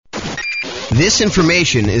This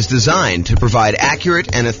information is designed to provide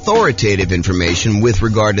accurate and authoritative information with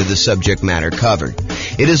regard to the subject matter covered.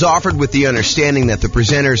 It is offered with the understanding that the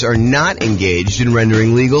presenters are not engaged in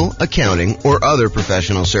rendering legal, accounting, or other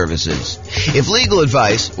professional services. If legal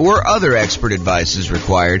advice or other expert advice is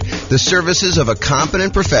required, the services of a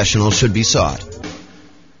competent professional should be sought.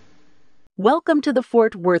 Welcome to the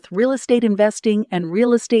Fort Worth Real Estate Investing and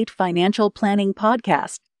Real Estate Financial Planning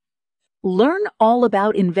Podcast. Learn all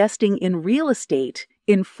about investing in real estate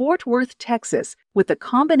in Fort Worth, Texas, with a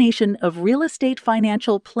combination of real estate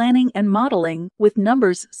financial planning and modeling with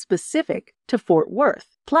numbers specific to Fort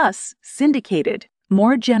Worth, plus syndicated,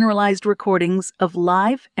 more generalized recordings of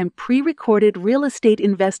live and pre-recorded real estate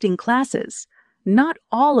investing classes, not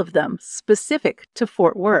all of them specific to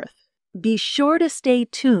Fort Worth. Be sure to stay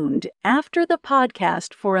tuned after the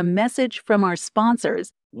podcast for a message from our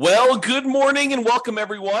sponsors. Well, good morning and welcome,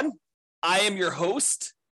 everyone. I am your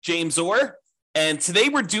host, James Orr, and today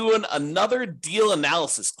we're doing another deal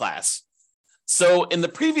analysis class. So in the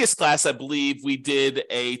previous class, I believe we did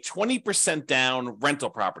a 20% down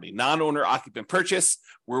rental property, non-owner occupant purchase,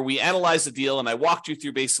 where we analyzed the deal and I walked you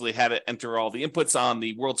through basically how to enter all the inputs on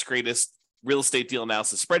the world's greatest real estate deal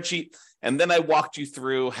analysis spreadsheet. And then I walked you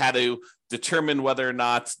through how to determine whether or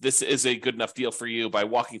not this is a good enough deal for you by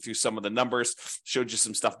walking through some of the numbers, showed you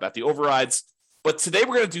some stuff about the overrides. But today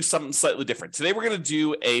we're going to do something slightly different. Today we're going to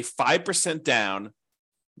do a 5% down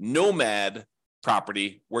Nomad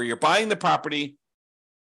property where you're buying the property,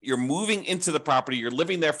 you're moving into the property, you're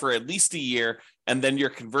living there for at least a year, and then you're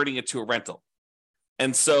converting it to a rental.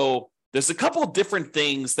 And so there's a couple of different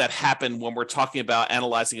things that happen when we're talking about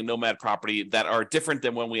analyzing a Nomad property that are different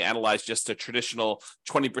than when we analyze just a traditional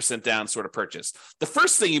 20% down sort of purchase. The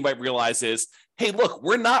first thing you might realize is, hey, look,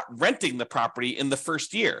 we're not renting the property in the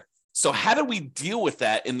first year. So how do we deal with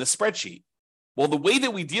that in the spreadsheet? Well, the way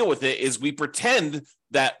that we deal with it is we pretend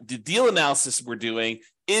that the deal analysis we're doing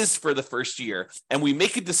is for the first year, and we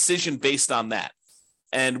make a decision based on that.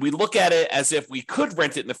 And we look at it as if we could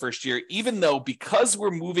rent it in the first year, even though because we're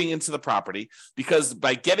moving into the property, because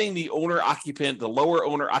by getting the owner-occupant, the lower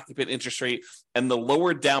owner-occupant interest rate, and the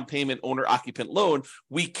lower down payment owner-occupant loan,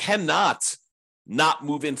 we cannot not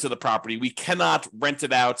move into the property. We cannot rent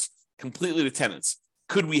it out completely to tenants.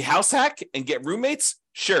 Could we house hack and get roommates?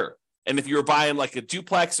 Sure. And if you were buying like a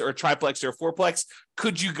duplex or a triplex or a fourplex,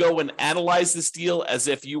 could you go and analyze this deal as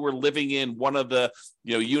if you were living in one of the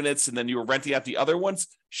units and then you were renting out the other ones?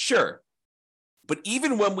 Sure. But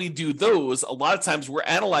even when we do those, a lot of times we're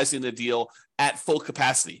analyzing the deal at full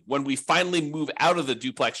capacity. When we finally move out of the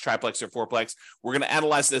duplex, triplex, or fourplex, we're going to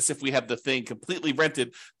analyze this if we have the thing completely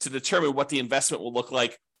rented to determine what the investment will look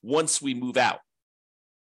like once we move out.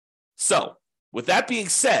 So, with that being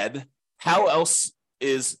said, how else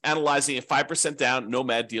is analyzing a 5% down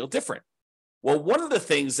Nomad deal different? Well, one of the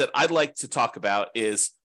things that I'd like to talk about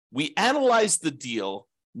is we analyze the deal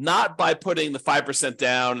not by putting the 5%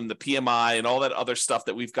 down and the PMI and all that other stuff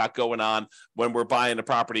that we've got going on when we're buying a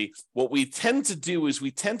property. What we tend to do is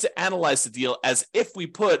we tend to analyze the deal as if we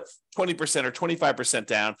put 20% or 25%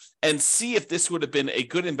 down and see if this would have been a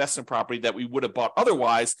good investment property that we would have bought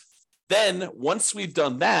otherwise. Then once we've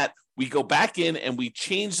done that, we go back in and we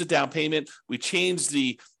change the down payment, we change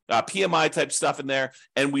the PMI type stuff in there,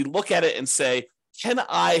 and we look at it and say, can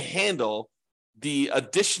I handle the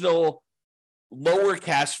additional lower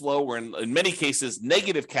cash flow, or in many cases,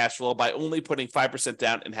 negative cash flow by only putting 5%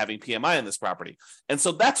 down and having PMI in this property? And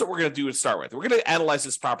so that's what we're going to do to start with. We're going to analyze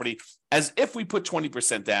this property as if we put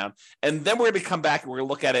 20% down, and then we're going to come back and we're going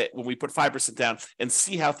to look at it when we put 5% down and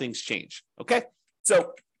see how things change. Okay?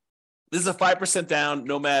 So this is a 5% down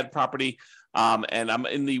Nomad property, and I'm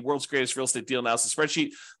in the world's greatest real estate deal analysis spreadsheet.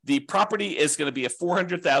 The property is going to be a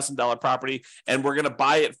 $400,000 property, and we're going to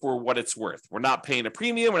buy it for what it's worth. We're not paying a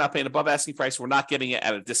premium. We're not paying above asking price. We're not getting it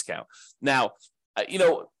at a discount. Now,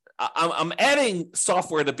 I'm adding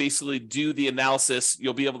software to basically do the analysis.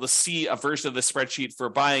 You'll be able to see a version of the spreadsheet for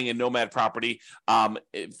buying a Nomad property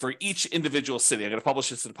for each individual city. I'm going to publish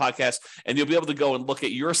this to the podcast, and you'll be able to go and look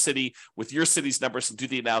at your city with your city's numbers and do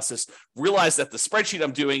the analysis. Realize that the spreadsheet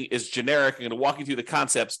I'm doing is generic. I'm going to walk you through the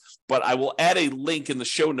concepts, but I will add a link in the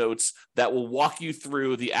show notes that will walk you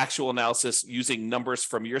through the actual analysis using numbers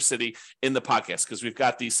from your city in the podcast, because we've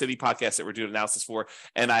got the city podcast that we're doing analysis for,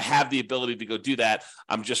 and I have the ability to go do that.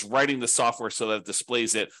 I'm just writing the software so that it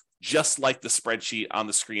displays it just like the spreadsheet on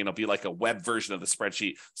the screen. It'll be like a web version of the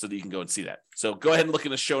spreadsheet so that you can go and see that. So go ahead and look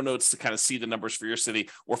in the show notes to kind of see the numbers for your city,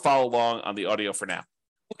 or follow along on the audio for now.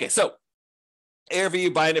 Okay, so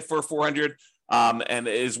ARV, buying it for 400 and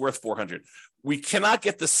it is worth 400. we cannot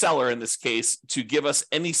get the seller in this case to give us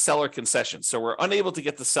any seller concession. So we're unable to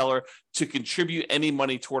get the seller to contribute any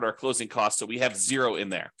money toward our closing costs. So we have zero in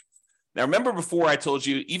there. Now, remember before I told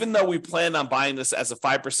you, even though we plan on buying this as a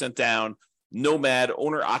 5% down Nomad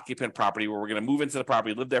owner-occupant property where we're going to move into the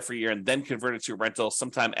property, live there for a year, and then convert it to a rental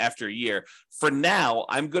sometime after a year. For now,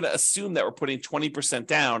 I'm going to assume that we're putting 20%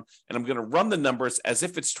 down, and I'm going to run the numbers as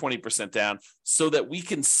if it's 20% down so that we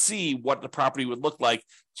can see what the property would look like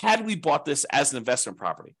had we bought this as an investment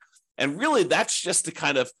property. And really, that's just to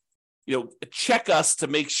kind of, check us to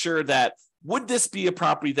make sure that would this be a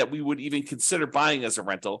property that we would even consider buying as a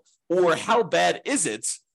rental, or how bad is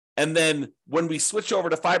it? And then when we switch over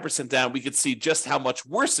to 5% down, we could see just how much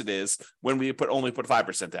worse it is when we only put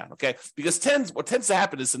 5% down, okay? Because what tends to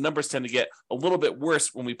happen is the numbers tend to get a little bit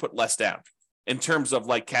worse when we put less down in terms of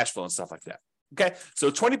like cash flow and stuff like that, okay?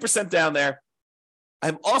 So 20% down there.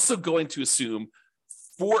 I'm also going to assume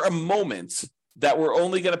for a moment that we're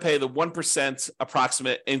only going to pay the 1%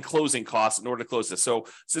 approximate in closing costs in order to close this. So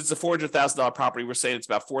since it's a $400,000 property, we're saying it's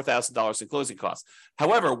about $4,000 in closing costs.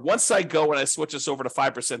 However, once I go and I switch this over to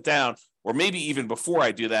 5% down, or maybe even before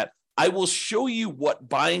I do that, I will show you what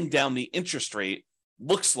buying down the interest rate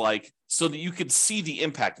looks like so that you can see the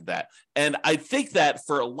impact of that. And I think that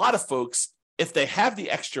for a lot of folks, if they have the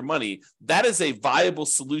extra money, that is a viable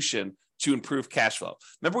solution to improve cash flow.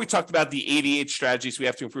 Remember, we talked about the 88 strategies we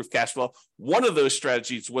have to improve cash flow. One of those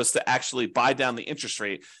strategies was to actually buy down the interest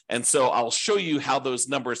rate. And so I'll show you how those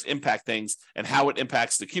numbers impact things and how it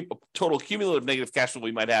impacts the total cumulative negative cash flow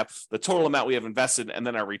we might have, the total amount we have invested, and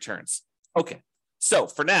then our returns. Okay, so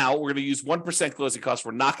for now, we're going to use 1% closing costs.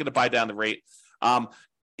 We're not going to buy down the rate.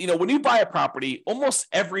 When you buy a property, almost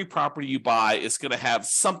every property you buy is going to have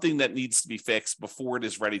something that needs to be fixed before it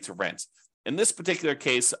is ready to rent. In this particular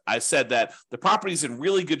case, I said that the property is in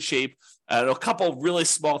really good shape. A couple really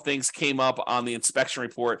small things came up on the inspection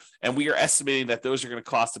report, and we are estimating that those are going to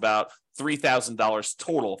cost about $3,000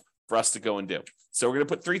 total for us to go and do. So we're going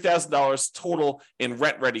to put $3,000 total in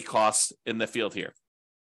rent-ready costs in the field here.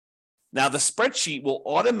 Now, the spreadsheet will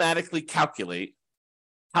automatically calculate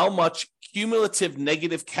how much cumulative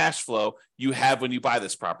negative cash flow you have when you buy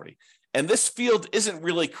this property. And this field isn't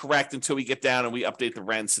really correct until we get down and we update the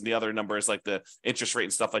rents and the other numbers like the interest rate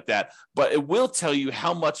and stuff like that. But it will tell you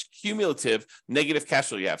how much cumulative negative cash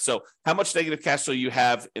flow you have. So how much negative cash flow you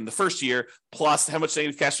have in the first year, plus how much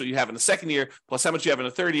negative cash flow you have in the second year, plus how much you have in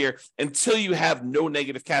the third year, until you have no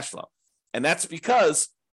negative cash flow. And that's because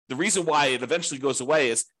the reason why it eventually goes away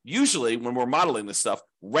is usually when we're modeling this stuff,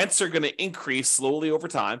 rents are going to increase slowly over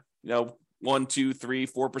time, 1, 2, 3,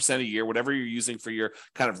 4% a year, whatever you're using for your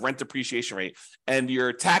kind of rent depreciation rate. And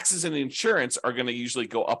your taxes and insurance are going to usually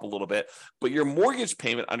go up a little bit, but your mortgage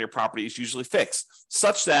payment on your property is usually fixed,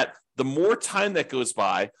 such that the more time that goes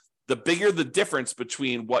by, the bigger the difference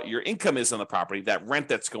between what your income is on the property, that rent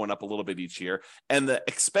that's going up a little bit each year, and the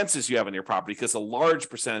expenses you have on your property, because a large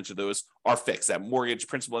percentage of those are fixed. That mortgage,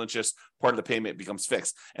 principal, and interest part of the payment becomes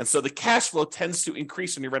fixed. And so the cash flow tends to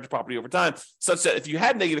increase on your rental property over time, such that if you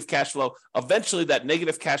had negative cash flow, eventually that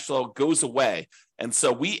negative cash flow goes away. And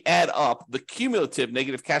so we add up the cumulative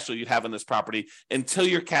negative cash flow you'd have on this property until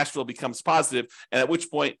your cash flow becomes positive, and at which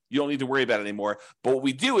point you don't need to worry about it anymore. But what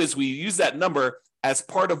we do is we use that number as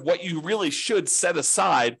part of what you really should set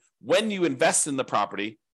aside when you invest in the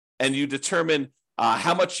property, and you determine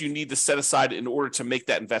how much you need to set aside in order to make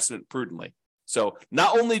that investment prudently. So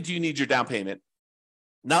not only do you need your down payment,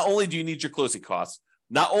 not only do you need your closing costs,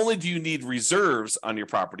 not only do you need reserves on your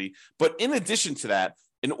property, but in addition to that,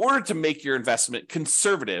 in order to make your investment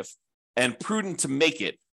conservative and prudent to make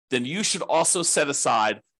it, then you should also set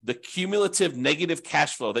aside the cumulative negative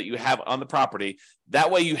cash flow that you have on the property.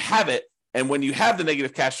 That way you have it. And when you have the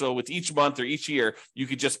negative cash flow with each month or each year, you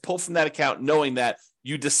could just pull from that account knowing that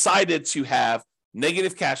you decided to have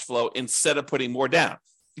negative cash flow instead of putting more down.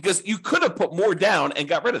 Because you could have put more down and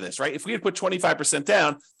got rid of this, right? If we had put 25%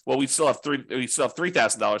 down, well, we still have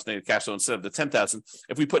 $3,000 negative cash flow instead of the $10,000.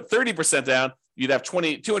 If we put 30% down, you'd have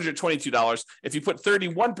 $222. If you put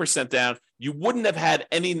 31% down, you wouldn't have had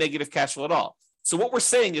any negative cash flow at all. So what we're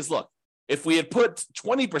saying is, look, if we had put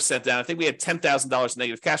 20% down, I think we had $10,000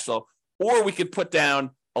 negative cash flow, or we could put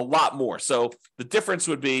down a lot more. So the difference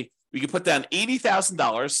would be we could put down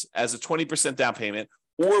 $80,000 as a 20% down payment,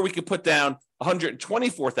 or we could put down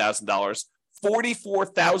 $124,000,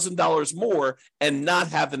 $44,000 more, and not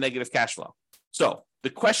have the negative cash flow. So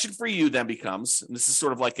the question for you then becomes, and this is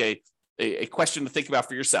sort of like a question to think about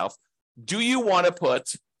for yourself, do you want to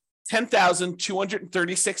put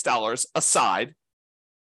 $10,236 aside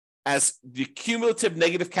as the cumulative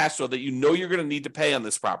negative cash flow that you know you're going to need to pay on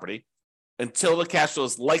this property until the cash flow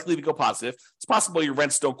is likely to go positive. It's possible your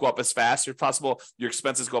rents don't go up as fast. It's possible your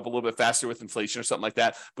expenses go up a little bit faster with inflation or something like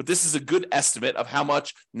that. But this is a good estimate of how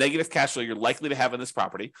much negative cash flow you're likely to have in this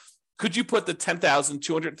property. Could you put the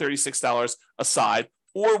 $10,236 aside,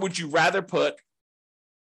 or would you rather put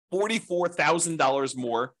 $44,000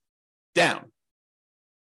 more down?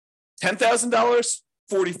 $10,000,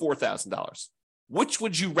 $44,000. Which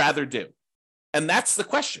would you rather do? And that's the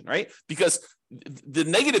question, right? Because the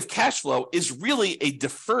negative cash flow is really a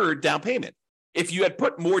deferred down payment. If you had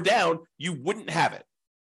put more down, you wouldn't have it.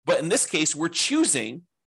 But in this case, we're choosing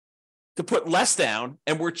to put less down,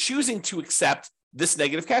 and we're choosing to accept this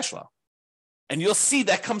negative cash flow. And you'll see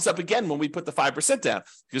that comes up again when we put the 5% down,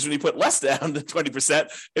 because when you put less down than 20%,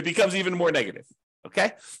 it becomes even more negative.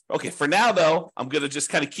 Okay. For now, though, I'm going to just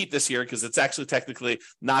kind of keep this here because it's actually technically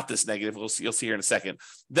not this negative. You'll see here in a second.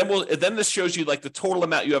 Then this shows you like the total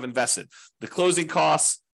amount you have invested, the closing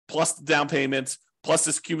costs plus the down payment plus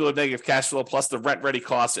this cumulative negative cash flow plus the rent ready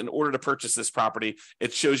costs in order to purchase this property.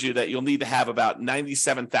 It shows you that you'll need to have about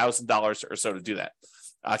 $97,000 or so to do that.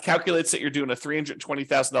 Calculates that you're doing a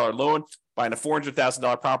 $320,000 loan, buying a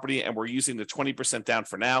 $400,000 property, and we're using the 20% down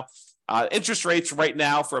for now. Interest rates right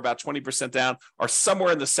now for about 20% down are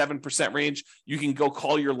somewhere in the 7% range. You can go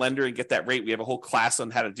call your lender and get that rate. We have a whole class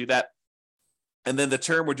on how to do that. And then the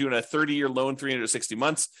term, we're doing a 30-year loan, 360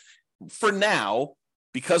 months. For now,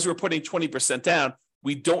 because we're putting 20% down,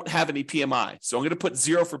 we don't have any PMI. So I'm going to put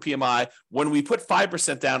 0 for PMI. When we put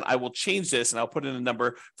 5% down, I will change this and I'll put in a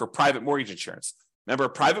number for private mortgage insurance. Remember,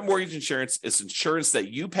 private mortgage insurance is insurance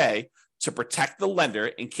that you pay to protect the lender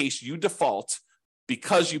in case you default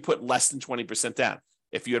because you put less than 20% down.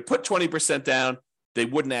 If you had put 20% down, they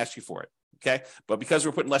wouldn't ask you for it. Okay. But because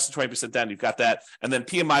we're putting less than 20% down, you've got that. And then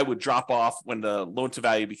PMI would drop off when the loan to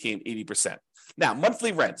value became 80%. Now,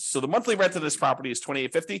 monthly rents. So the monthly rent of this property is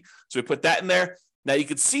 $2,850. So we put that in there. Now you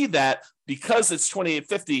can see that because it's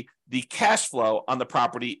 $2,850, the cash flow on the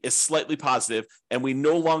property is slightly positive, and we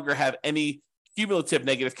no longer have any cumulative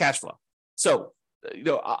negative cash flow. So,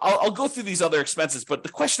 I'll go through these other expenses, but the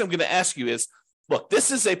question I'm going to ask you is, look,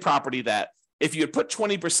 this is a property that if you had put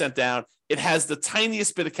 20% down, it has the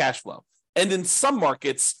tiniest bit of cash flow. And in some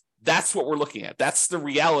markets, that's what we're looking at. That's the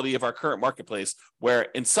reality of our current marketplace, where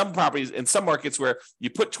in some markets where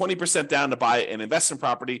you put 20% down to buy an investment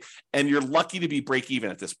property and you're lucky to be break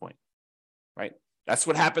even at this point, right? That's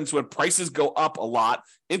what happens when prices go up a lot,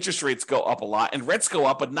 interest rates go up a lot, and rents go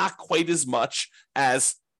up, but not quite as much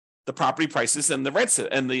as the property prices and the rents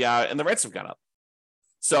and the rents have gone up.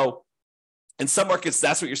 So in some markets,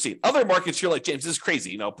 that's what you're seeing. Other markets, you're like, James, this is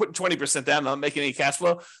crazy. Putting 20% down, not making any cash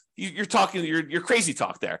flow. You're talking, you're crazy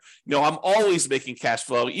talk there. I'm always making cash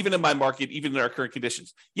flow, even in my market, even in our current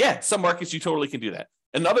conditions. Yeah, some markets you totally can do that.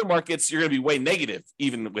 In other markets, you're going to be way negative,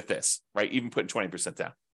 even with this, right? Even putting 20%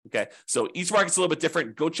 down. Okay, so each market's a little bit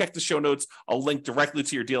different. Go check the show notes. I'll link directly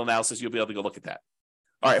to your deal analysis. You'll be able to go look at that.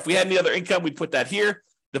 All right, if we had any other income, we'd put that here.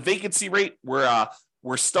 The vacancy rate, we're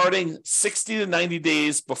starting 60 to 90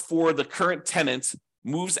 days before the current tenant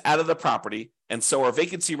moves out of the property. And so our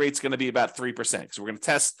vacancy rate is going to be about 3%. So we're going to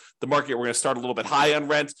test the market. We're going to start a little bit high on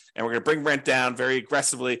rent, and we're going to bring rent down very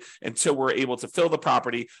aggressively until we're able to fill the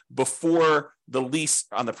property before the lease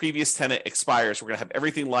on the previous tenant expires. We're going to have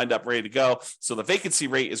everything lined up, ready to go. So the vacancy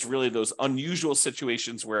rate is really those unusual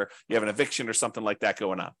situations where you have an eviction or something like that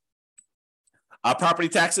going on. Property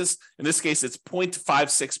taxes, in this case, it's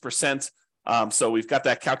 0.56%. So we've got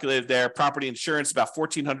that calculated there. Property insurance, about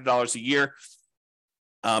 $1,400 a year.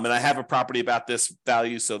 And I have a property about this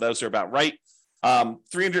value, so those are about right.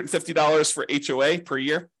 $350 for HOA per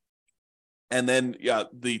year. And then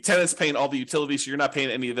the tenant's paying all the utilities, so you're not paying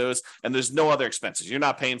any of those. And there's no other expenses. You're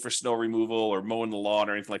not paying for snow removal or mowing the lawn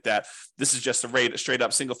or anything like that. This is just a straight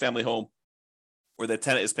up single family home where the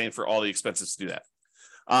tenant is paying for all the expenses to do that.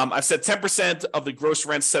 I've said 10% of the gross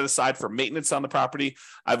rent set aside for maintenance on the property.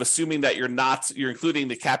 I'm assuming that you're including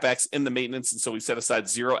the CapEx in the maintenance. And so we set aside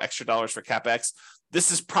 $0 extra for CapEx. This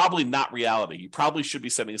is probably not reality. You probably should be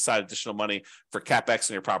setting aside additional money for CapEx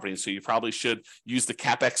in your property. And so you probably should use the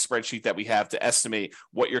CapEx spreadsheet that we have to estimate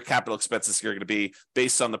what your capital expenses are going to be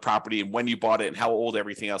based on the property and when you bought it and how old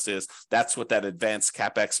everything else is. That's what that advanced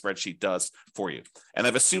CapEx spreadsheet does for you. And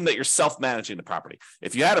I've assumed that you're self-managing the property.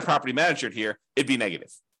 If you had a property manager here, it'd be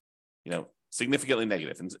negative, significantly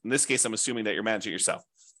negative. And in this case, I'm assuming that you're managing it yourself.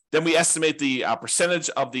 Then we estimate the percentage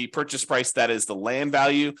of the purchase price that is the land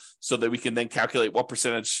value, so that we can then calculate what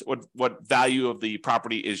percentage, what value of the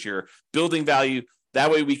property is your building value.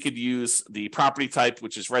 That way we could use the property type,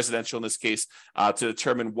 which is residential in this case, to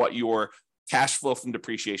determine what your cash flow from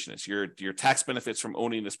depreciation is, your tax benefits from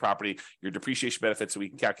owning this property, your depreciation benefits, so we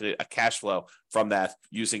can calculate a cash flow from that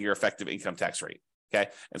using your effective income tax rate. Okay.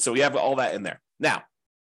 And so we have all that in there. Now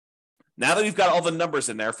that we've got all the numbers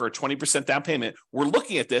in there for a 20% down payment, we're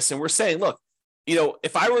looking at this and we're saying, look,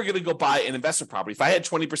 if I were going to go buy an investment property, if I had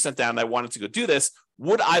 20% down and I wanted to go do this,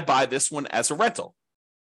 would I buy this one as a rental?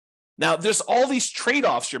 Now, there's all these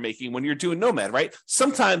trade-offs you're making when you're doing Nomad, right?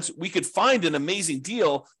 Sometimes we could find an amazing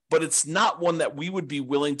deal, but it's not one that we would be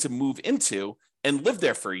willing to move into and live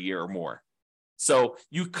there for a year or more. So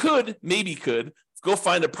you could go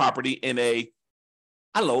find a property in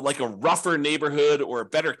like a rougher neighborhood or a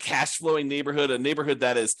better cash flowing neighborhood, a neighborhood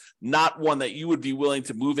that is not one that you would be willing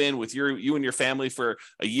to move in with you and your family for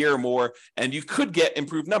a year or more, and you could get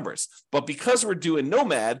improved numbers. But because we're doing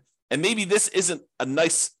Nomad, and maybe this isn't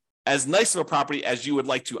as nice of a property as you would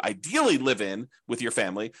like to ideally live in with your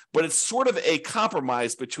family, but it's sort of a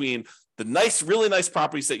compromise between the really nice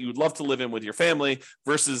properties that you would love to live in with your family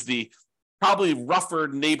versus the probably rougher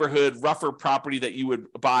neighborhood, rougher property that you would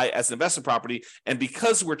buy as an investment property. And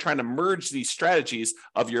because we're trying to merge these strategies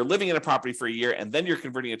of you're living in a property for a year and then you're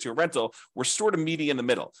converting it to a rental, we're sort of meeting in the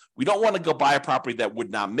middle. We don't want to go buy a property that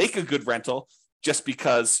would not make a good rental just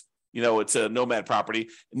because it's a Nomad property,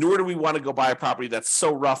 nor do we want to go buy a property that's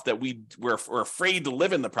so rough that we're afraid to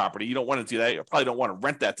live in the property. You don't want to do that. You probably don't want to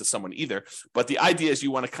rent that to someone either. But the idea is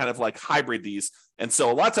you want to kind of like hybrid these. And so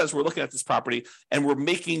a lot of times we're looking at this property and we're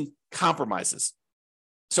making compromises.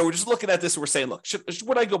 So we're just looking at this and we're saying, look,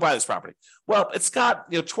 would I go buy this property? Well, it's got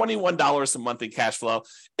 $21 a month in cash flow.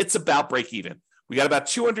 It's about break even. We got about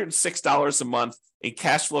 $206 a month in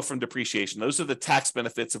cash flow from depreciation. Those are the tax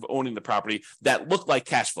benefits of owning the property that look like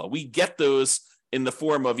cash flow. We get those in the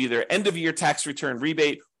form of either end of year tax return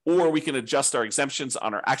rebate, or we can adjust our exemptions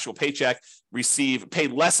on our actual paycheck, pay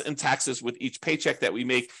less in taxes with each paycheck that we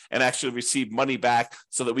make, and actually receive money back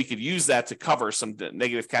so that we could use that to cover some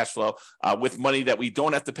negative cash flow with money that we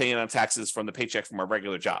don't have to pay in on taxes from the paycheck from our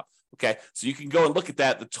regular job. Okay, so you can go and look at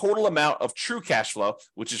that. The total amount of true cash flow,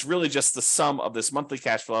 which is really just the sum of this monthly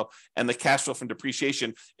cash flow and the cash flow from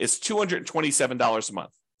depreciation, is $227 a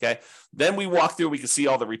month. Okay, then we walk through, we can see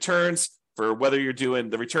all the returns for whether you're doing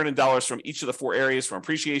the return in dollars from each of the four areas, from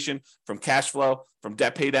appreciation, from cash flow, from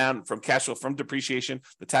debt pay down, from cash flow from depreciation,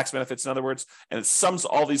 the tax benefits, in other words, and it sums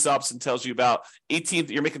all these up and tells you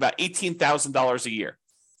you're making about $18,000 a year.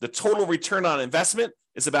 The total return on investment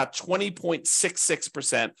is about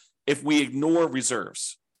 20.66% if we ignore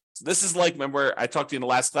reserves. So this is like, remember I talked to you in the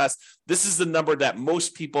last class, this is the number that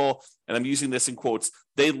most people, and I'm using this in quotes,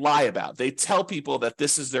 they lie about. They tell people that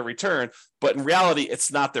this is their return, but in reality,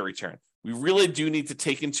 it's not their return. We really do need to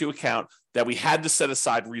take into account that we had to set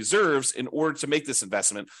aside reserves in order to make this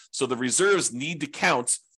investment. So the reserves need to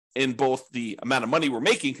count in both the amount of money we're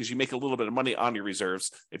making, because you make a little bit of money on your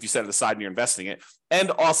reserves if you set it aside and you're investing it,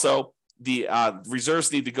 and also the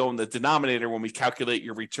reserves need to go in the denominator when we calculate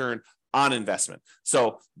your return on investment.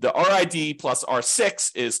 So the RID plus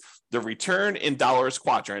R6 is the return in dollars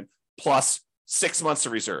quadrant plus 6 months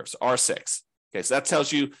of reserves, R6. Okay, so that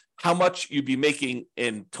tells you how much you'd be making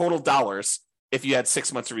in total dollars if you had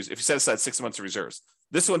 6 months of if you set aside 6 months of reserves.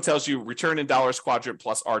 This one tells you return in dollars quadrant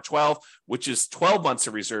plus R12, which is 12 months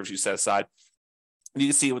of reserves you set aside. And you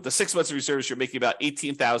can see with the 6 months of reserves, you're making about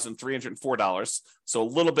 $18,304. So a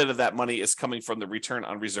little bit of that money is coming from the return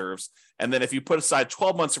on reserves. And then if you put aside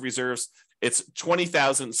 12 months of reserves, it's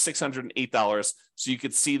 $20,608. So you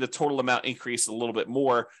could see the total amount increase a little bit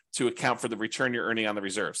more to account for the return you're earning on the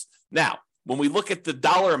reserves. Now, when we look at the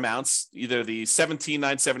dollar amounts, either the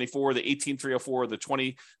 $17,974, the $18,304, the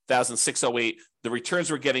 $20,608, the returns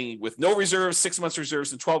we're getting with no reserves, 6 months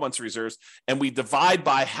reserves, and 12 months reserves, and we divide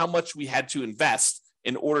by how much we had to invest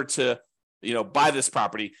in order to, buy this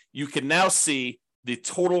property, you can now see the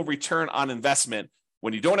total return on investment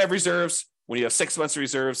when you don't have reserves, when you have 6 months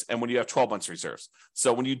reserves, and when you have 12 months reserves.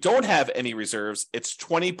 So when you don't have any reserves, it's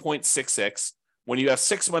 20.66. When you have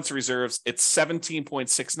 6 months of reserves, it's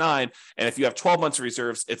 17.69. And if you have 12 months of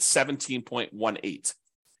reserves, it's 17.18.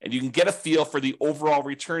 And you can get a feel for the overall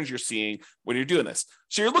returns you're seeing when you're doing this.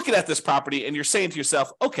 So you're looking at this property and you're saying to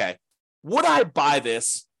yourself, okay, would I buy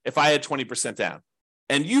this if I had 20% down?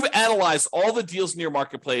 And you've analyzed all the deals in your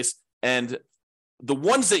marketplace and the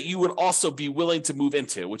ones that you would also be willing to move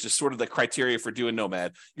into, which is sort of the criteria for doing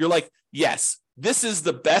Nomad. You're like, yes, this is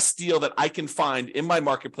the best deal that I can find in my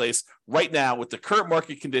marketplace right now with the current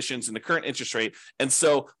market conditions and the current interest rate. And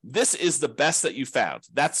so this is the best that you found.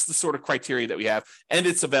 That's the sort of criteria that we have, and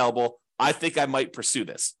it's available. I think I might pursue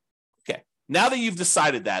this. Okay. Now that you've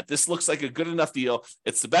decided that this looks like a good enough deal,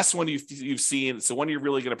 it's the best one you've seen, it's the one you're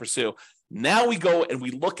really going to pursue. Now we go and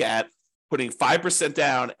we look at, putting 5%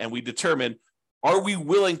 down, and we determine, are we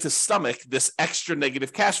willing to stomach this extra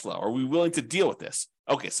negative cash flow? Are we willing to deal with this?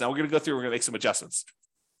 Okay, so now we're going to go through, we're going to make some adjustments.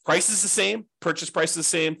 Price is the same, purchase price is the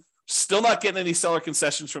same, still not getting any seller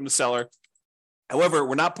concessions from the seller. However,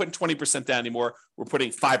 we're not putting 20% down anymore, we're putting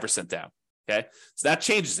 5% down, okay? So that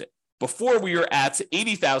changes it. Before we were at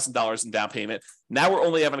 $80,000 in down payment, now we're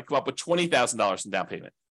only having to come up with $20,000 in down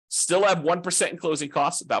payment. Still have 1% in closing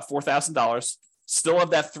costs, about $4,000. Still have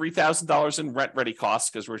that $3,000 in rent-ready costs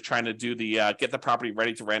because we're trying to do the get the property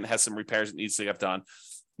ready to rent, has some repairs it needs to get done.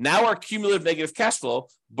 Now our cumulative negative cash flow,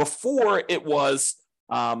 before it was,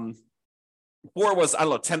 I don't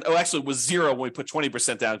know, 10. Oh, actually, it was zero when we put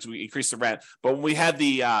 20% down because we increased the rent. But when we had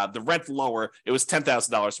the rent lower, it was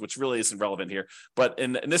 $10,000, which really isn't relevant here. But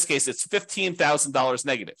in this case, it's $15,000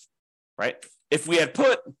 negative, right? If we had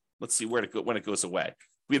put, let's see when it goes away.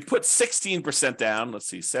 We had put 16% down. Let's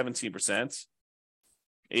see, 17%,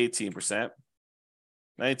 18%,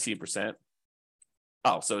 19%.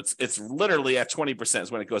 Oh, so it's literally at 20%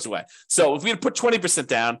 is when it goes away. So if we had put 20%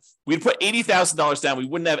 down, we'd put $80,000 down, we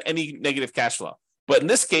wouldn't have any negative cash flow. But in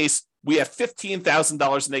this case, we have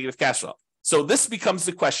 $15,000 negative cash flow. So this becomes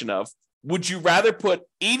the question of, would you rather put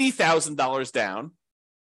 $80,000 down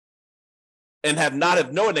and have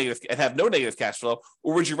no negative cash flow,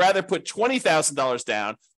 or would you rather put $20,000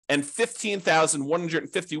 down and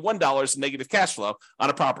 $15,151 in negative cash flow on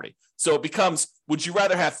a property? So it becomes, would you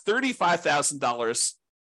rather have $35,000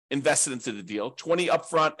 invested into the deal, $20,000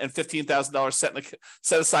 upfront and $15,000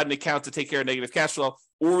 set aside an account to take care of negative cash flow,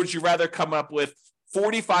 or would you rather come up with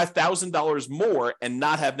 $45,000 more and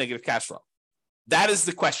not have negative cash flow? That is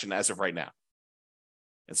the question as of right now.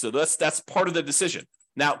 And so that's part of the decision.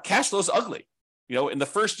 Now, cash flow is ugly. In the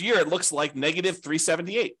first year, it looks like negative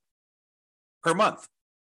 $378 per month.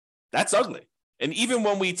 That's ugly. And even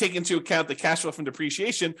when we take into account the cash flow from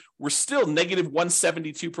depreciation, we're still negative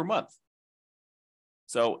 $172 per month.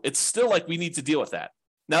 So it's still like we need to deal with that.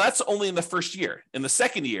 Now, that's only in the first year. In the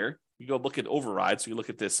second year, you go look at overrides. So you look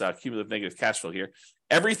at this cumulative negative cash flow here.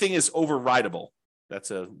 Everything is overridable.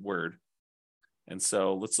 That's a word. And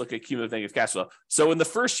so let's look at cumulative negative cash flow. So in the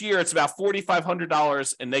first year, it's about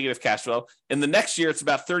 $4,500 in negative cash flow. In the next year, it's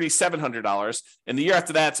about $3,700. In the year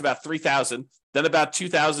after that, it's about $3,000. Then about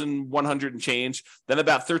 $2,100 and change. Then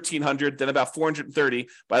about $1,300. Then about $430.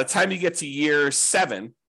 By the time you get to year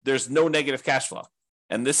 7, there's no negative cash flow.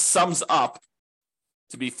 And this sums up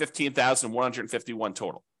to be $15,151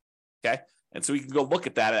 total. Okay. And so we can go look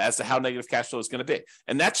at that as to how negative cash flow is going to be.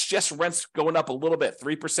 And that's just rents going up a little bit,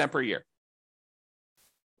 3% per year.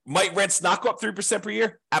 Might rents not go up 3% per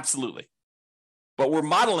year? Absolutely. But we're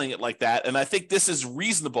modeling it like that. And I think this is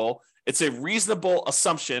reasonable. It's a reasonable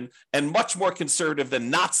assumption and much more conservative than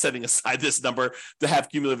not setting aside this number to have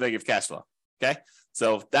cumulative negative cash flow. Okay.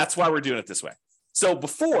 So that's why we're doing it this way. So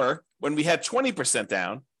before, when we had 20%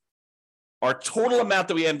 down, our total amount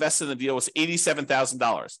that we had invested in the deal was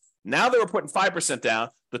 $87,000. Now that we're putting 5% down,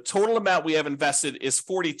 the total amount we have invested is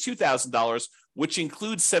 $42,000, which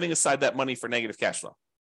includes setting aside that money for negative cash flow.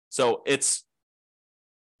 So it's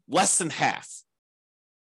less than half,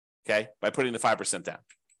 okay, by putting the 5% down,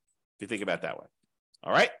 if you think about it that way.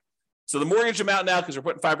 All right. So the mortgage amount now, because we're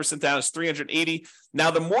putting 5% down, is $380.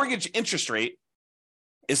 Now the mortgage interest rate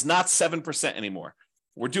is not 7% anymore.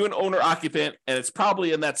 We're doing owner occupant, and it's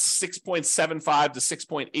probably in that 6.75 to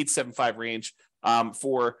 6.875 range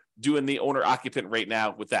for doing the owner occupant rate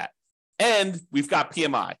now with that. And we've got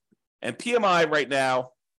PMI. And PMI right now,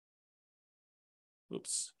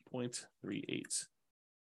 0.38.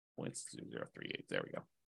 0.038. There we go.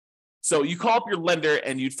 So you call up your lender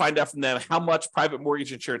and you'd find out from them how much private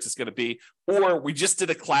mortgage insurance is going to be. Or we just did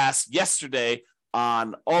a class yesterday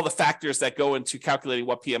on all the factors that go into calculating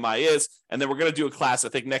what PMI is. And then we're going to do a class, I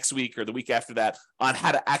think, next week or the week after that on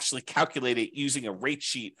how to actually calculate it using a rate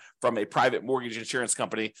sheet from a private mortgage insurance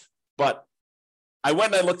company. But I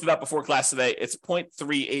went and I looked it up before class today. It's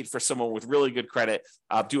 0.38 for someone with really good credit,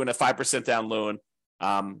 doing a 5% down loan,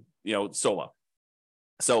 solo.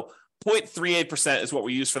 So 0.38% is what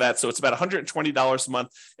we use for that. So it's about $120 a month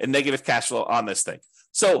in negative cash flow on this thing.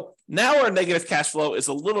 So now our negative cash flow is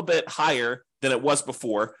a little bit higher than it was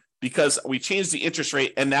before because we changed the interest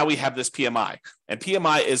rate and now we have this PMI. And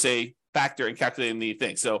PMI is a factor in calculating the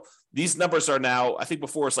thing. So these numbers are now, I think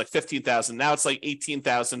before it's like $15,000. Now it's like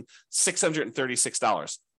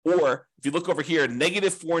 $18,636. Or if you look over here,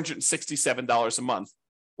 negative $467 a month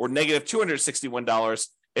or negative $261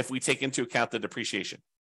 if we take into account the depreciation,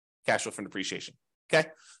 cash flow from depreciation. Okay.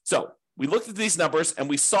 So we looked at these numbers and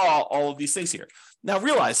we saw all of these things here. Now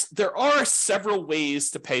realize there are several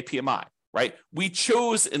ways to pay PMI, right? We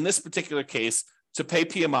chose in this particular case to pay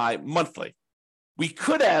PMI monthly. We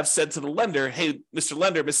could have said to the lender, hey, Mr.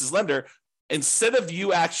 Lender, Mrs. Lender, instead of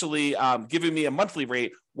you actually giving me a monthly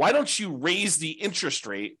rate, why don't you raise the interest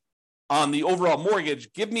rate on the overall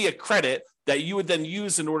mortgage? Give me a credit that you would then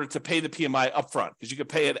use in order to pay the PMI upfront, because you could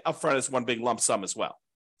pay it upfront as one big lump sum as well.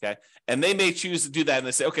 Okay. And they may choose to do that. And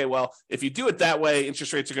they say, okay, well, if you do it that way,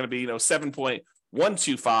 interest rates are going to be,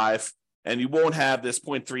 7.125, and you won't have this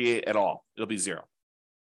 0.38 at all. It'll be zero.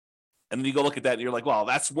 And then you go look at that and you're like, well,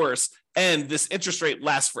 that's worse. And this interest rate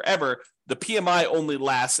lasts forever. The PMI only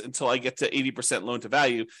lasts until I get to 80% loan to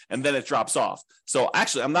value, and then it drops off. So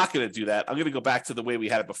actually, I'm not going to do that. I'm going to go back to the way we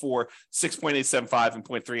had it before, 6.875 and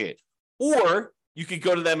 0.38. Or you could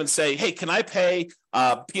go to them and say, hey, can I pay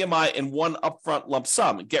PMI in one upfront lump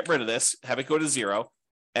sum and get rid of this, have it go to zero,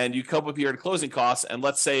 and you come up here in closing costs, and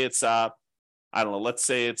let's say it's, let's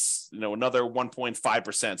say it's, another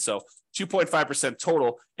 1.5%. So 2.5%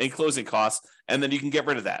 total in closing costs, and then you can get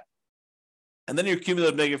rid of that. And then your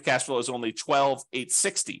cumulative negative cash flow is only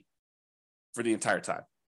 12,860 for the entire time.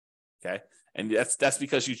 Okay. And that's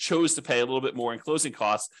because you chose to pay a little bit more in closing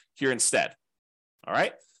costs here instead. All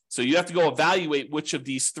right. So you have to go evaluate which of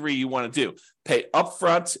these three you want to do. Pay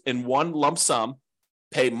upfront in one lump sum,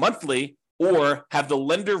 pay monthly, or have the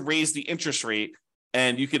lender raise the interest rate,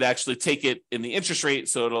 and you could actually take it in the interest rate,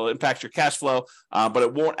 so it'll impact your cash flow, but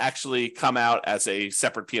it won't actually come out as a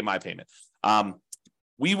separate PMI payment.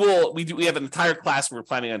 We have an entire class we're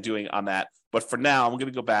planning on doing on that, but for now, I'm going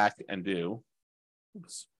to go back and do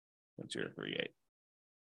 0.038.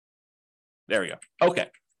 There we go. Okay.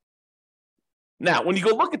 Now, when you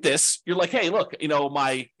go look at this, you're like, hey, look,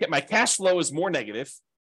 my cash flow is more negative.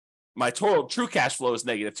 My total true cash flow is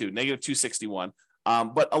negative too, negative 261.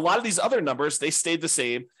 But a lot of these other numbers, they stayed the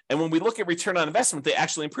same. And when we look at return on investment, they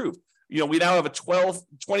actually improved. We now have a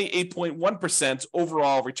 28.1%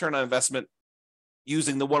 overall return on investment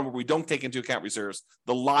using the one where we don't take into account reserves,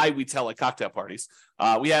 the lie we tell at cocktail parties.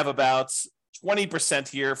 We have about 20%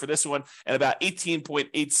 here for this one and about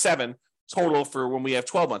 18.87 total for when we have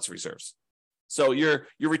 12 months of reserves. So your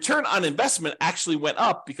return on investment actually went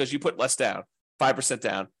up because you put less down, 5%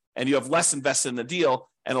 down, and you have less invested in the deal.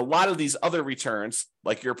 And a lot of these other returns,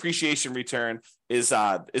 like your appreciation return is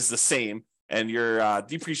the same, and your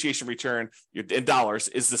depreciation return in dollars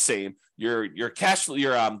is the same. Your cash flow,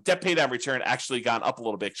 your debt pay down return actually gone up a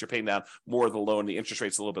little bit because you're paying down more of the loan. The interest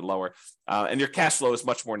rate's a little bit lower, and your cash flow is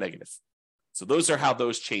much more negative. So those are how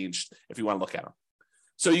those changed if you want to look at them.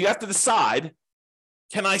 So you have to decide,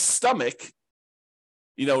 can I stomach,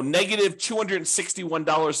 negative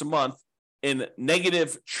 $261 a month in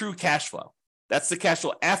negative true cash flow? That's the cash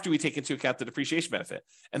flow after we take into account the depreciation benefit.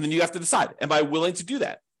 And then you have to decide, am I willing to do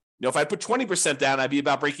that? If I put 20% down, I'd be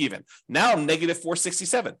about break even. Now I'm negative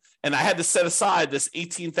 467. And I had to set aside this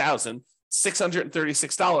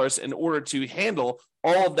 $18,636 in order to handle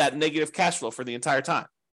all of that negative cash flow for the entire time.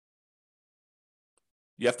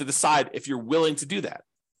 You have to decide if you're willing to do that.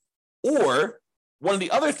 Or one of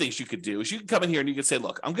the other things you could do is you can come in here and you can say,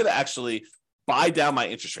 look, I'm going to actually buy down my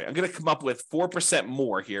interest rate. I'm going to come up with 4%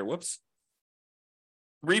 more here.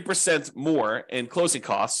 3% more in closing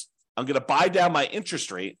costs. I'm going to buy down my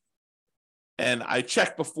interest rate. And I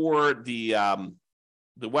checked before the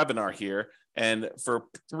webinar here. And for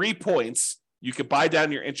 3 points, you could buy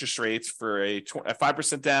down your interest rates for a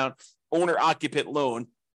 5% down owner-occupant loan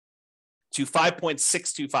to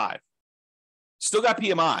 5.625. Still got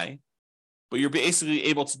PMI, but you're basically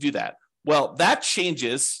able to do that. Well, that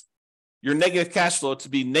changes your negative cash flow to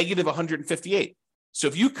be negative 158. So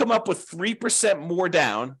if you come up with 3% more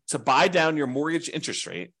down to buy down your mortgage interest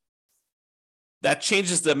rate, that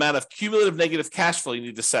changes the amount of cumulative negative cash flow you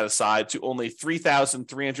need to set aside to only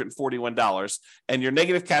 $3,341. And your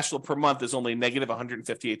negative cash flow per month is only negative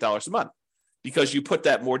 $158 a month because you put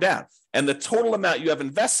that more down. And the total amount you have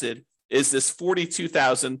invested is this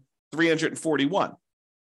 $42,341.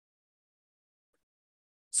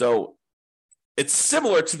 So it's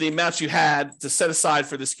similar to the amounts you had to set aside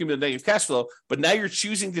for this cumulative negative cash flow, but now you're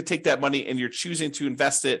choosing to take that money and you're choosing to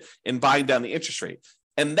invest it in buying down the interest rate.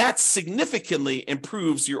 And that significantly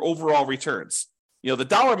improves your overall returns. The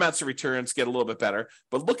dollar amounts of returns get a little bit better,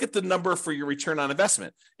 but look at the number for your return on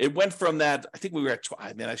investment. It went from that, I think we were at,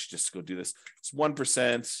 I should just go do this. It's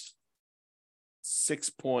 1%,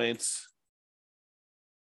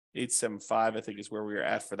 6.875, I think is where we were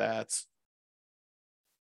at for that.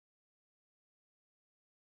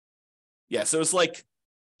 Yeah, so it's like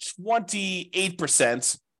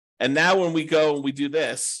 28%. And now when we go and we do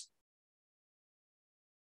this,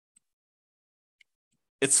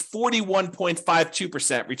 it's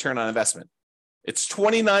 41.52% return on investment. It's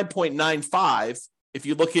 29.95 if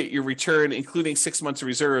you look at your return, including 6 months of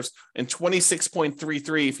reserves, and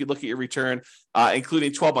 26.33 if you look at your return,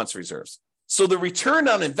 including 12 months of reserves. So the return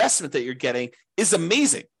on investment that you're getting is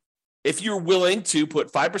amazing. If you're willing to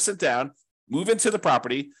put 5% down, move into the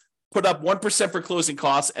property, put up 1% for closing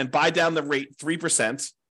costs, and buy down the rate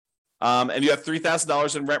 3%, and you have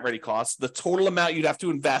 $3,000 in rent-ready costs, the total amount you'd have to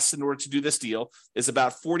invest in order to do this deal is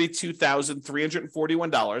about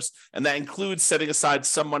 $42,341, and that includes setting aside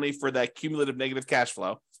some money for that cumulative negative cash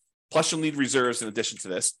flow, plus you'll need reserves in addition to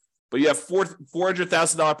this. But you have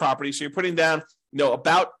 $400,000 property, so you're putting down,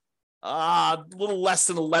 about a little less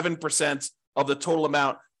than 11% of the total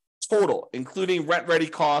amount total, including rent-ready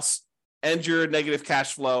costs and your negative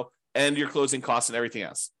cash flow and your closing costs and everything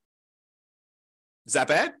else. Is that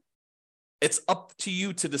bad? It's up to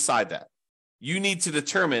you to decide that. You need to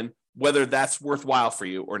determine whether that's worthwhile for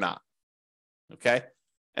you or not. Okay?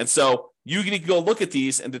 And so you need to go look at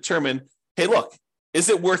these and determine, hey, look, is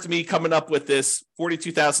it worth me coming up with this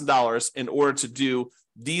 $42,000 in order to do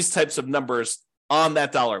these types of numbers on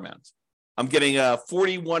that dollar amount? I'm getting a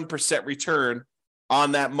 41% return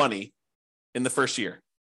on that money in the first year.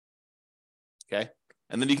 Okay?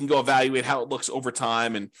 And then you can go evaluate how it looks over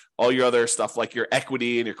time and all your other stuff like your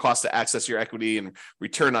equity and your cost to access your equity and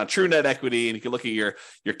return on true net equity. And you can look at your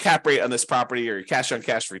cap rate on this property or your cash on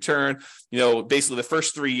cash return. Basically the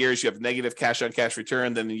first 3 years you have negative cash on cash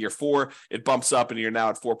return. Then in year 4, it bumps up and you're now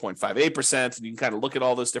at 4.58%. And you can kind of look at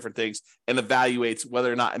all those different things and evaluate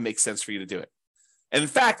whether or not it makes sense for you to do it. And in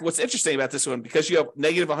fact, what's interesting about this one, because you have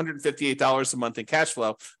negative $158 a month in cash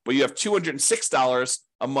flow, but you have $206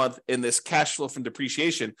 a month in this cash flow from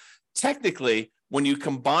depreciation, technically, when you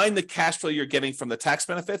combine the cash flow you're getting from the tax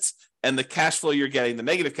benefits and the cash flow you're getting, the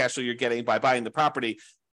negative cash flow you're getting by buying the property,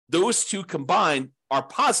 those two combined are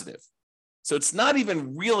positive. So it's not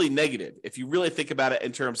even really negative if you really think about it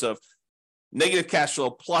in terms of negative cash flow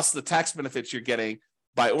plus the tax benefits you're getting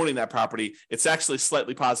by owning that property. It's actually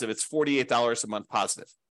slightly positive. It's $48 a month positive,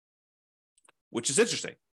 which is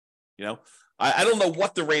interesting. I don't know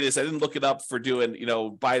what the rate is. I didn't look it up for doing,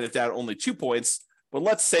 buying it down only 2 points, but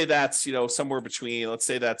let's say that's, somewhere between, let's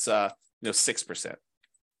say that's, 6%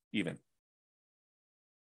 even.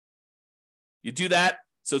 You do that.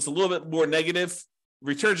 So it's a little bit more negative.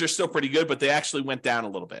 Returns are still pretty good, but they actually went down a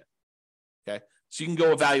little bit. Okay. So you can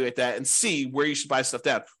go evaluate that and see where you should buy stuff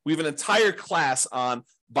down. We have an entire class on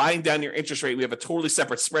buying down your interest rate. We have a totally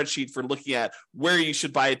separate spreadsheet for looking at where you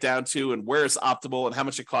should buy it down to and where it's optimal and how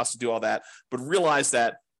much it costs to do all that. But realize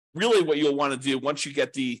that really what you'll want to do once you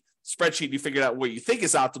get the spreadsheet, you figured out what you think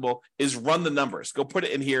is optimal, is run the numbers. Go put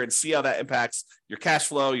it in here and see how that impacts your cash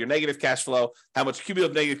flow, your negative cash flow, how much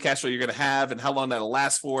cumulative negative cash flow you're going to have and how long that'll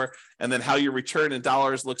last for, and then how your return in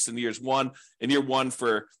dollars looks in year one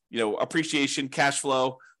for, appreciation, cash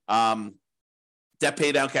flow, debt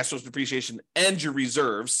pay down, cash flows, depreciation, and your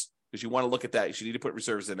reserves, because you want to look at that. You should need to put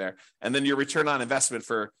reserves in there. And then your return on investment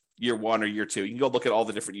for year 1 or year 2. You can go look at all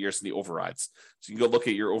the different years in the overrides. So you can go look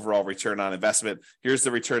at your overall return on investment. Here's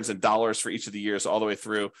the returns in dollars for each of the years all the way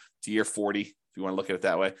through to year 40, if you want to look at it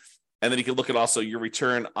that way. And then you can look at also your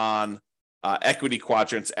return on equity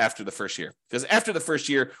quadrants after the first year. Because after the first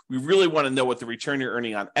year, we really want to know what the return you're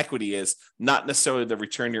earning on equity is, not necessarily the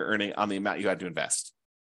return you're earning on the amount you had to invest.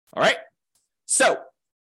 All right. So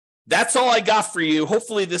that's all I got for you.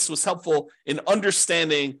 Hopefully this was helpful in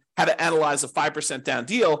understanding how to analyze a 5% down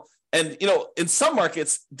deal. And, in some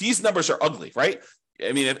markets, these numbers are ugly, right?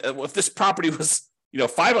 I mean, if this property was,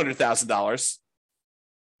 $500,000,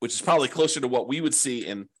 which is probably closer to what we would see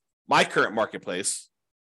in my current marketplace,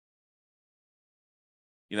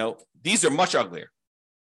 these are much uglier.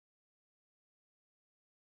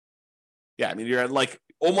 Yeah, I mean, you're at like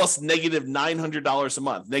almost negative $900 a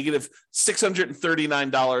month, negative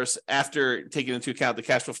 $639 after taking into account the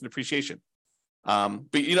cash flow from depreciation.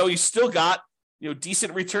 But, you still got,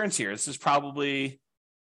 decent returns here. This is probably,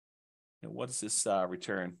 what is this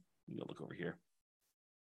return? Let me look over here.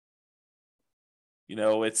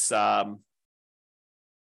 It's the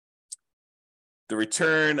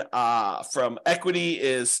return from equity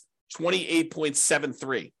is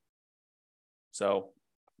 28.73. So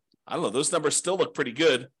I don't know. Those numbers still look pretty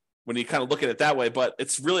good when you kind of look at it that way, but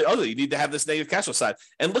it's really ugly. You need to have this negative cash flow side.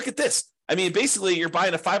 And look at this. I mean, basically, you're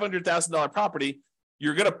buying a $500,000 property.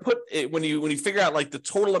 You're going to put it when you figure out like the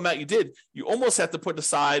total amount you did, you almost have to put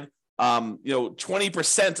aside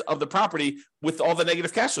 20% of the property with all the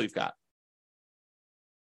negative cash flow you've got.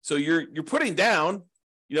 So you're putting down,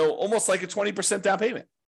 almost like a 20% down payment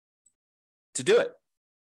to do it.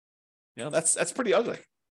 That's pretty ugly.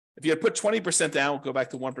 If you had put 20% down, go back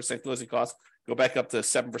to 1% closing costs, go back up to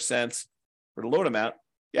 7% for the loan amount,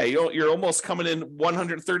 yeah, you're almost coming in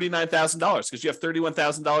 $139,000 because you have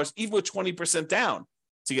 $31,000 even with 20% down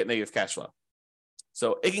to get negative cash flow.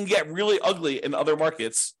 So it can get really ugly in other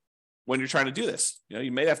markets when you're trying to do this.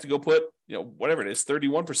 You may have to go put, whatever it is,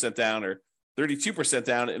 31% down or 32%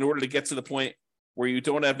 down in order to get to the point where you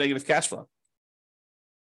don't have negative cash flow.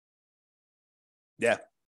 Yeah,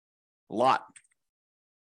 a lot.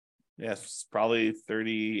 Yeah, it's probably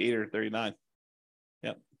 38 or 39.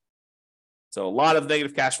 Yep. So a lot of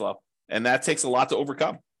negative cash flow, and that takes a lot to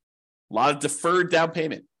overcome. A lot of deferred down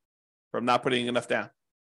payment from not putting enough down.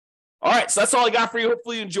 All right, so that's all I got for you.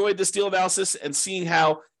 Hopefully you enjoyed this deal analysis and seeing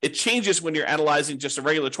how it changes when you're analyzing just a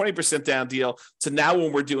regular 20% down deal to now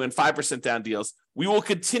when we're doing 5% down deals. We will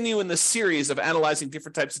continue in this series of analyzing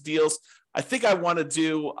different types of deals. I think I want to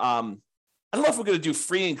do, I don't know if we're going to do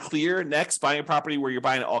free and clear next, buying a property where you're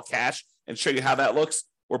buying it all cash and show you how that looks,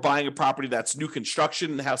 or buying a property that's new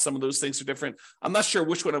construction and how some of those things are different. I'm not sure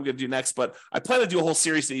which one I'm going to do next, but I plan to do a whole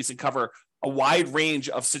series of these and cover a wide range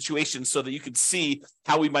of situations so that you can see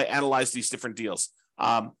how we might analyze these different deals.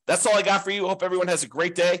 That's all I got for you. Hope everyone has a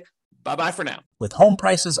great day. Bye-bye for now. With home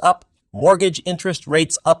prices up, mortgage interest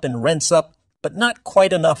rates up, and rents up, but not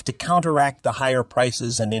quite enough to counteract the higher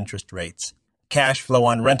prices and interest rates. Cash flow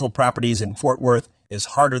on rental properties in Fort Worth is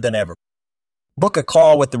harder than ever. Book a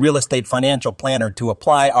call with the Real Estate Financial Planner to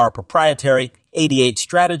apply our proprietary 88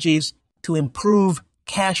 strategies to improve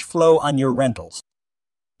cash flow on your rentals.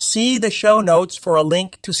 See the show notes for a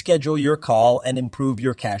link to schedule your call and improve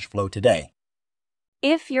your cash flow today.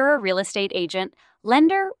 If you're a real estate agent,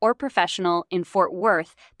 lender, or professional in Fort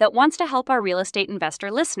Worth that wants to help our real estate investor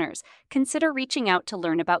listeners, consider reaching out to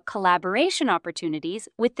learn about collaboration opportunities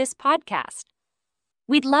with this podcast.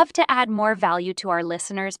 We'd love to add more value to our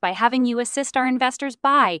listeners by having you assist our investors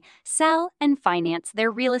buy, sell, and finance their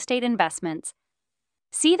real estate investments.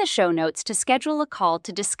 See the show notes to schedule a call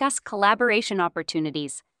to discuss collaboration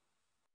opportunities.